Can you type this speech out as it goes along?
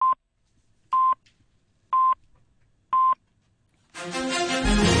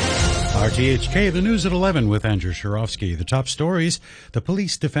RTHK, the news at 11 with Andrew Shirovsky. The top stories: the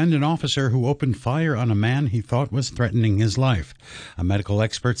police defend an officer who opened fire on a man he thought was threatening his life. A medical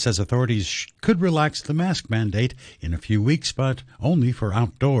expert says authorities could relax the mask mandate in a few weeks, but only for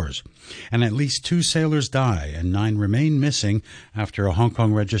outdoors. And at least 2 sailors die and 9 remain missing after a Hong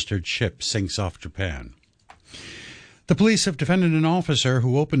Kong-registered ship sinks off Japan. The police have defended an officer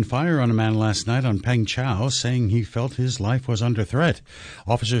who opened fire on a man last night on Peng Chau, saying he felt his life was under threat.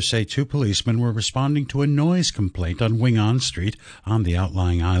 Officers say 2 policemen were responding to a noise complaint on Wing On Street on the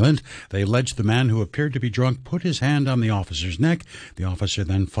outlying island. They alleged the man, who appeared to be drunk, put his hand on the officer's neck. The officer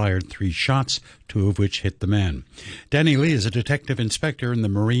then fired 3 shots, 2 of which hit the man. Danny Lee is a detective inspector in the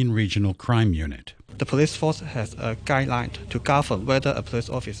Marine Regional Crime Unit. The police force has a guideline to govern whether a police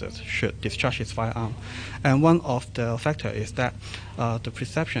officer should discharge his firearm. And one of the factors is that the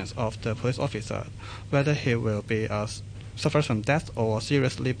perceptions of the police officer, whether he will be suffer from death or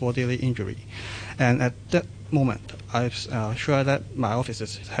seriously bodily injury. And at that moment, I'm sure that my officer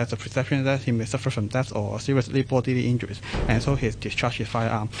has a perception that he may suffer from death or seriously bodily injuries, and so he discharged his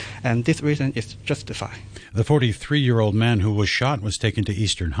firearm. And this reason is justified. The 43-year-old man who was shot was taken to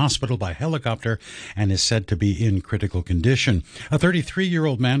Eastern Hospital by helicopter and is said to be in critical condition. A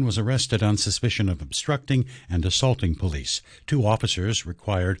 33-year-old man was arrested on suspicion of obstructing and assaulting police. 2 officers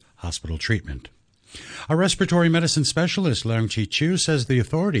required hospital treatment. A respiratory medicine specialist, Leung Chi-Chu, says the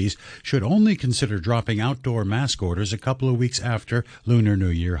authorities should only consider dropping outdoor mask orders a couple of weeks after Lunar New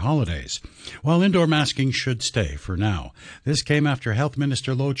Year holidays, while indoor masking should stay for now. This came after Health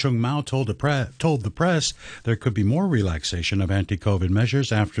Minister Lo Chung-mau told the press there could be more relaxation of anti-COVID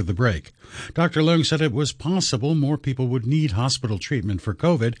measures after the break. Dr. Leung said it was possible more people would need hospital treatment for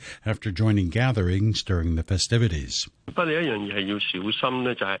COVID after joining gatherings during the festivities.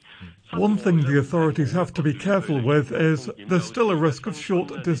 One thing the authorities have to be careful with is there's still a risk of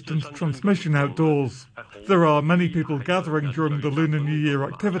short-distance transmission outdoors. There are many people gathering during the Lunar New Year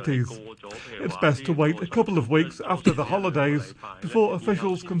activities. It's best to wait a couple of weeks after the holidays before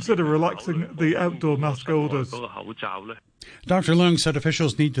officials consider relaxing the outdoor mask orders. Dr. Leung said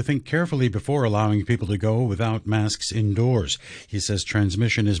officials need to think carefully before allowing people to go without masks indoors. He says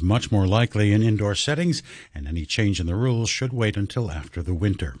transmission is much more likely in indoor settings, and any change in the rules should wait until after the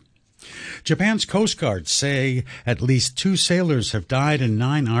winter. Japan's Coast Guard say at least 2 sailors have died and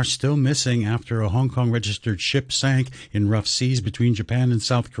 9 are still missing after a Hong Kong-registered ship sank in rough seas between Japan and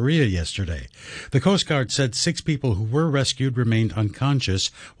South Korea yesterday. The Coast Guard said 6 people who were rescued remained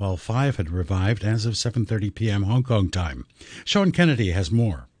unconscious, while 5 had revived as of 7:30 p.m. Hong Kong time. Sean Kennedy has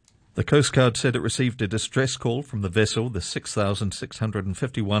more. The Coast Guard said it received a distress call from the vessel, the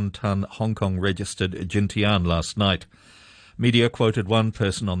 6,651-ton Hong Kong-registered Jintian, last night. Media quoted one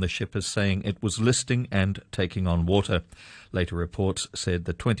person on the ship as saying it was listing and taking on water. Later reports said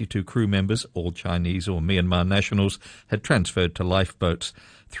the 22 crew members, all Chinese or Myanmar nationals, had transferred to lifeboats.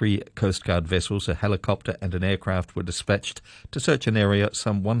 3 Coast Guard vessels, a helicopter and an aircraft were dispatched to search an area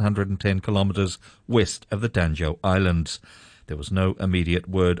some 110 kilometres west of the Danjo Islands. There was no immediate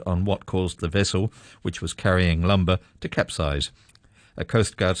word on what caused the vessel, which was carrying lumber, to capsize. A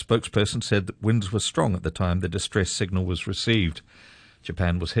Coast Guard spokesperson said that winds were strong at the time the distress signal was received.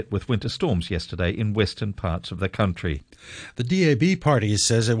 Japan was hit with winter storms yesterday in western parts of the country. The DAB party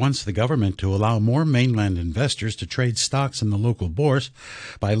says it wants the government to allow more mainland investors to trade stocks in the local bourse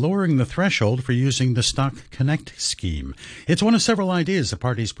by lowering the threshold for using the Stock Connect scheme. It's one of several ideas the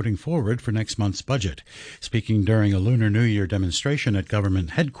party is putting forward for next month's budget. Speaking during a Lunar New Year demonstration at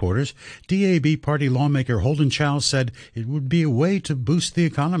government headquarters, DAB party lawmaker Holden Chow said it would be a way to boost the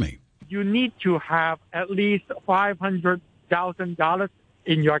economy. You need to have at least $500,000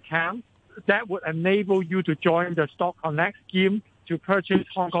 in your account. That would enable you to join the Stock Connect scheme to purchase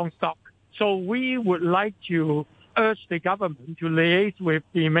Hong Kong stock. So we would like to urge the government to liaise with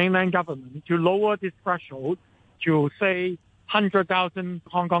the mainland government to lower this threshold to, say, 100,000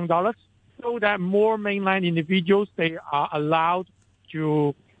 Hong Kong dollars, so that more mainland individuals, they are allowed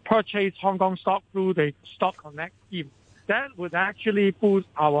to purchase Hong Kong stock through the Stock Connect scheme. That would actually boost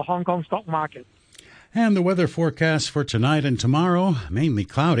our Hong Kong stock market. And the weather forecast for tonight and tomorrow: mainly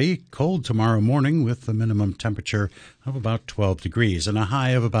cloudy, cold tomorrow morning with a minimum temperature of about 12 degrees and a high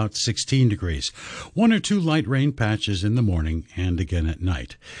of about 16 degrees. 1 or 2 light rain patches in the morning and again at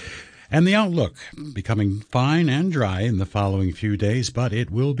night. And the outlook: becoming fine and dry in the following few days, but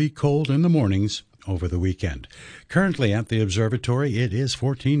it will be cold in the mornings over the weekend. Currently at the observatory, it is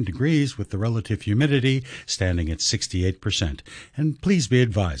 14 degrees with the relative humidity standing at 68%. And please be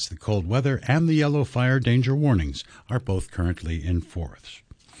advised the cold weather and the yellow fire danger warnings are both currently in force.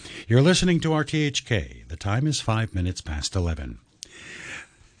 You're listening to RTHK. The time is 5 minutes past 11.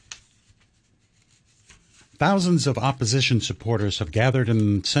 Thousands of opposition supporters have gathered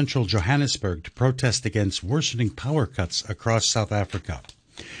in central Johannesburg to protest against worsening power cuts across South Africa.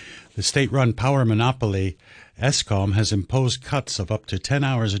 The state-run power monopoly, Eskom, has imposed cuts of up to 10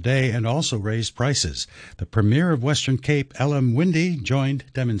 hours a day and also raised prices. The Premier of Western Cape, L.M. Windy, joined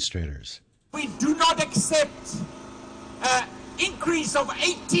demonstrators. We do not accept an increase of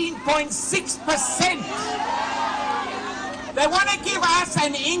 18.6%. They want to give us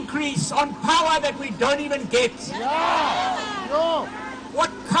an increase on power that we don't even get. What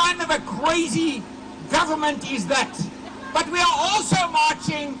kind of a crazy government is that? But we are also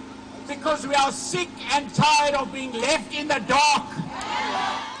marching because we are sick and tired of being left in the dark.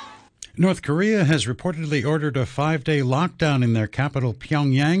 North Korea has reportedly ordered a 5-day lockdown in their capital,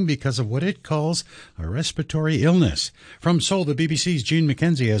 Pyongyang, because of what it calls a respiratory illness. From Seoul, the BBC's Jean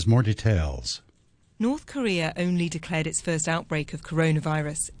McKenzie has more details. North Korea only declared its first outbreak of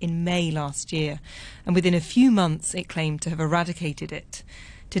coronavirus in May last year, and within a few months it claimed to have eradicated it.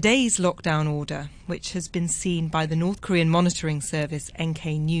 Today's lockdown order, which has been seen by the North Korean monitoring service NK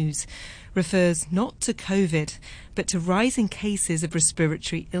News, refers not to COVID, but to rising cases of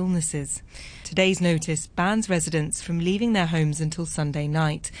respiratory illnesses. Today's notice bans residents from leaving their homes until Sunday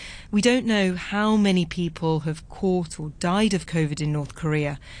night. We don't know how many people have caught or died of COVID in North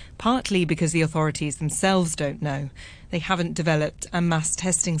Korea, partly because the authorities themselves don't know. They haven't developed a mass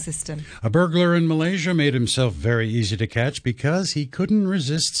testing system. A burglar in Malaysia made himself very easy to catch because he couldn't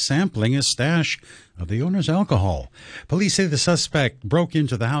resist sampling a stash of the owner's alcohol. Police say the suspect broke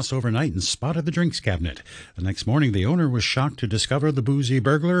into the house overnight and spotted the drinks cabinet. The next morning, the owner was shocked to discover the boozy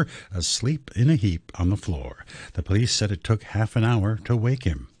burglar asleep in a heap on the floor. The police said it took half an hour to wake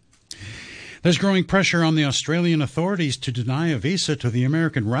him. There's growing pressure on the Australian authorities to deny a visa to the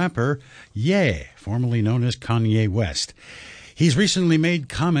American rapper Ye, formerly known as Kanye West. He's recently made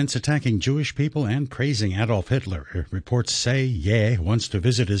comments attacking Jewish people and praising Adolf Hitler. Reports say Ye wants to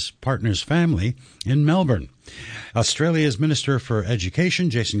visit his partner's family in Melbourne. Australia's Minister for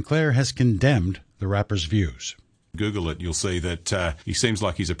Education, Jason Clare, has condemned the rapper's views. Google it, you'll see that he seems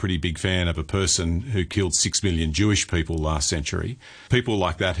like he's a pretty big fan of a person who killed 6 million Jewish people last century. People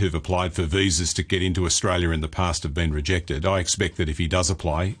like that who've applied for visas to get into Australia in the past have been rejected. I expect that if he does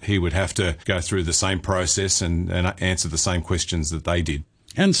apply, he would have to go through the same process and answer the same questions that they did.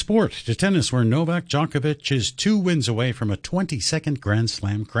 And sport to tennis, where Novak Djokovic is 2 wins away from a 22nd Grand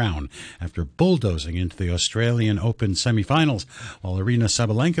Slam crown after bulldozing into the Australian Open semi-finals, while Aryna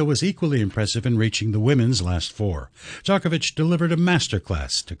Sabalenka was equally impressive in reaching the women's last 4. Djokovic delivered a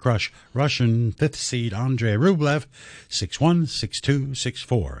masterclass to crush Russian 5th seed Andrei Rublev 6-1, 6-2,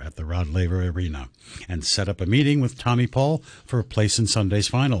 6-4 at the Rod Laver Arena, and set up a meeting with Tommy Paul for a place in Sunday's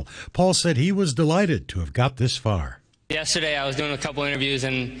final. Paul said he was delighted to have got this far. Yesterday I was doing a couple interviews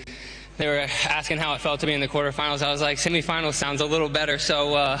and they were asking how it felt to be in the quarterfinals. I was like, semifinals sounds a little better,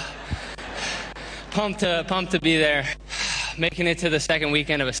 so pumped to be there. Making it to the second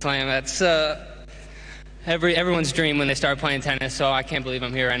weekend of a slam, that's everyone's dream when they start playing tennis, so I can't believe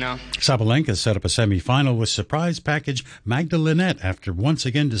I'm here right now. Sabalenka set up a semi-final with surprise package Magda Linette after once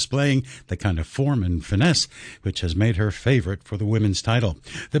again displaying the kind of form and finesse which has made her favorite for the women's title.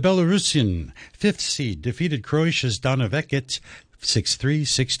 The Belarusian 5th seed defeated Croatia's Dana Vekic 6-3,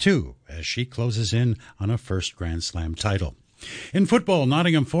 6-2 as she closes in on a first Grand Slam title. In football,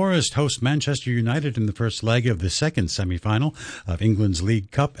 Nottingham Forest host Manchester United in the first leg of the second semi-final of England's League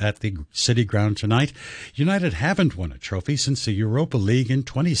Cup at the City Ground tonight. United haven't won a trophy since the Europa League in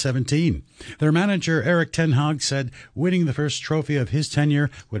 2017. Their manager, Erik ten Hag, said winning the first trophy of his tenure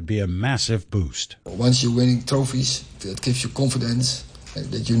would be a massive boost. Once you're winning trophies, that gives you confidence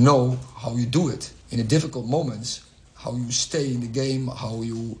that you know how you do it. In the difficult moments, how you stay in the game, how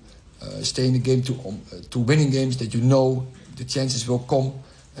you stay in the game to winning games, that you know the chances will come,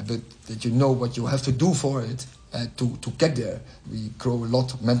 but that you know what you have to do for it to get there. We grow a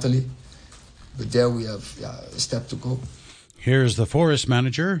lot mentally, but there we have a step to go. Here's the Forest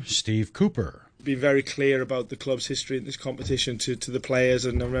manager, Steve Cooper. Be very clear about the club's history in this competition to the players,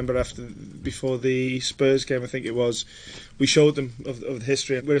 and I remember before the Spurs game, I think it was, we showed them of the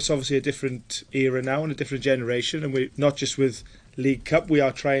history. Where it's obviously a different era now and a different generation, and we not just with League Cup, we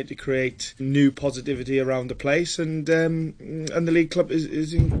are trying to create new positivity around the place, and the League Cup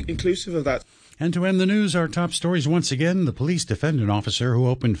is inclusive of that. And to end the news, our top stories once again. The police defend an officer who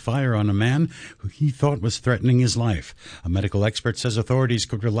opened fire on a man who he thought was threatening his life. A medical expert says authorities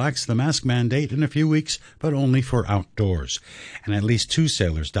could relax the mask mandate in a few weeks, but only for outdoors. And at least 2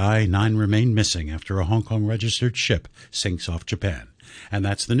 sailors die, 9 remain missing after a Hong Kong registered ship sinks off Japan. And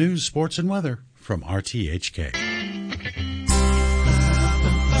that's the news, sports and weather from RTHK.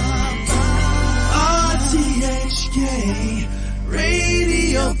 RTHK.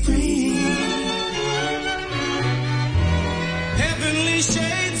 Radio Free. Heavenly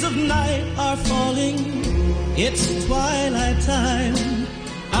shades of night are falling. It's twilight time.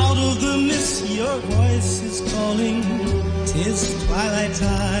 Out of the mist your voice is calling. 'Tis twilight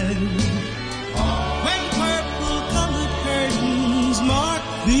time. When purple-colored curtains mark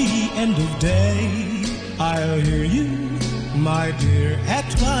the end of day, I'll hear you, my dear, at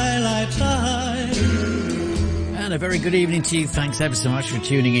twilight time. And a very good evening to you. Thanks ever so much for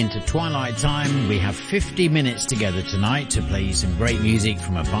tuning in to Twilight Time. We have 50 minutes together tonight to play you some great music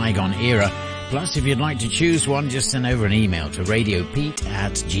from a bygone era. Plus, if you'd like to choose one, just send over an email to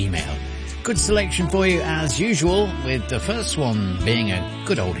radiopete@gmail.com. Good selection for you as usual, with the first one being a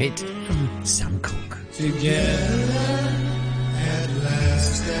good old hit from Sam Cooke. Together at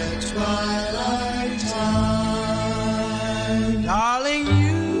last at twilight time. Darling,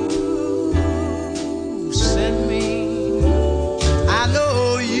 you send me. I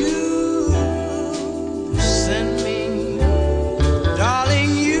know you send me.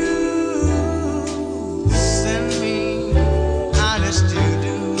 Darling, you send me. Honest you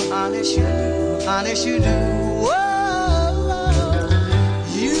do, honest you do, honest you do.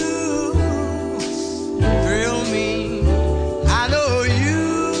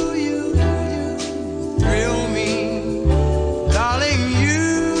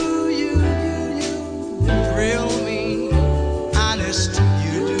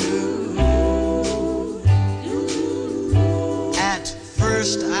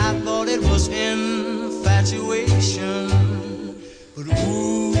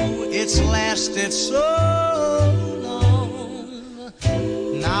 It's lasted so long.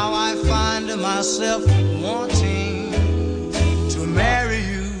 Now I find myself wanting to marry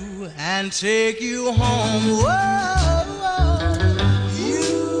you and take you home. Whoa,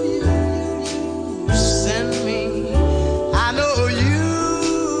 you send me. I know you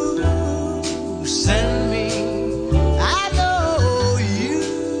send me. I know you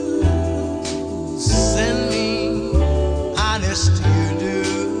send me. Honest you do.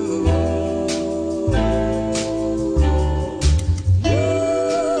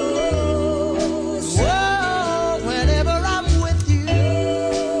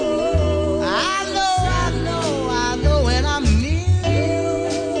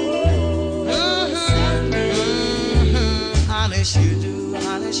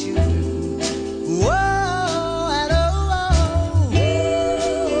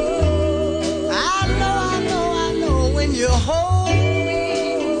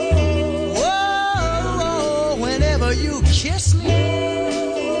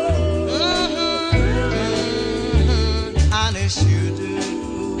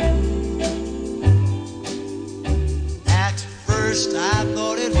 I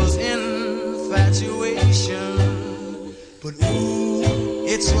thought it was infatuation, but ooh,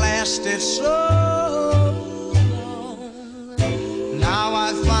 it's lasted so long. Now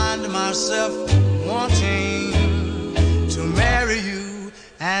I find myself wanting to marry you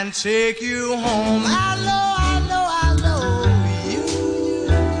and take you home. I know you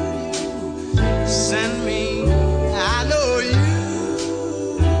send me. I know you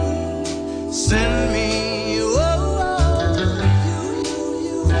send me.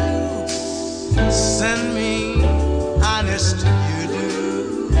 Send me, honest you do.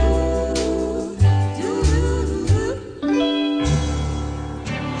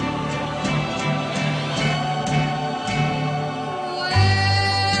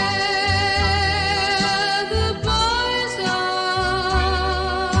 Where the boys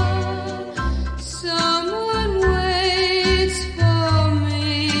are, someone waits for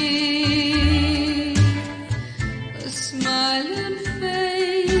me. A smiling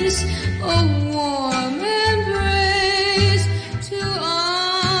face, a warm embrace, 2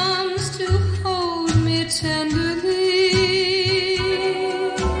 arms to hold me tenderly.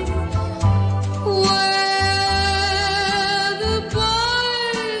 Where the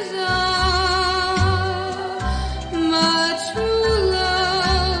boys are, my true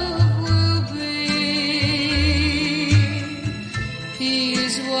love will be.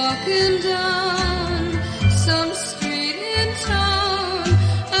 He's walking down some street in town,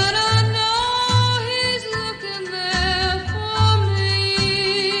 and I know he's looking there for me.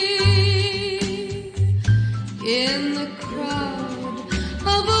 In the crowd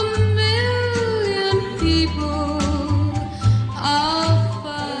of a million people, I'll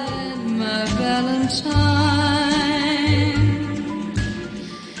find my Valentine.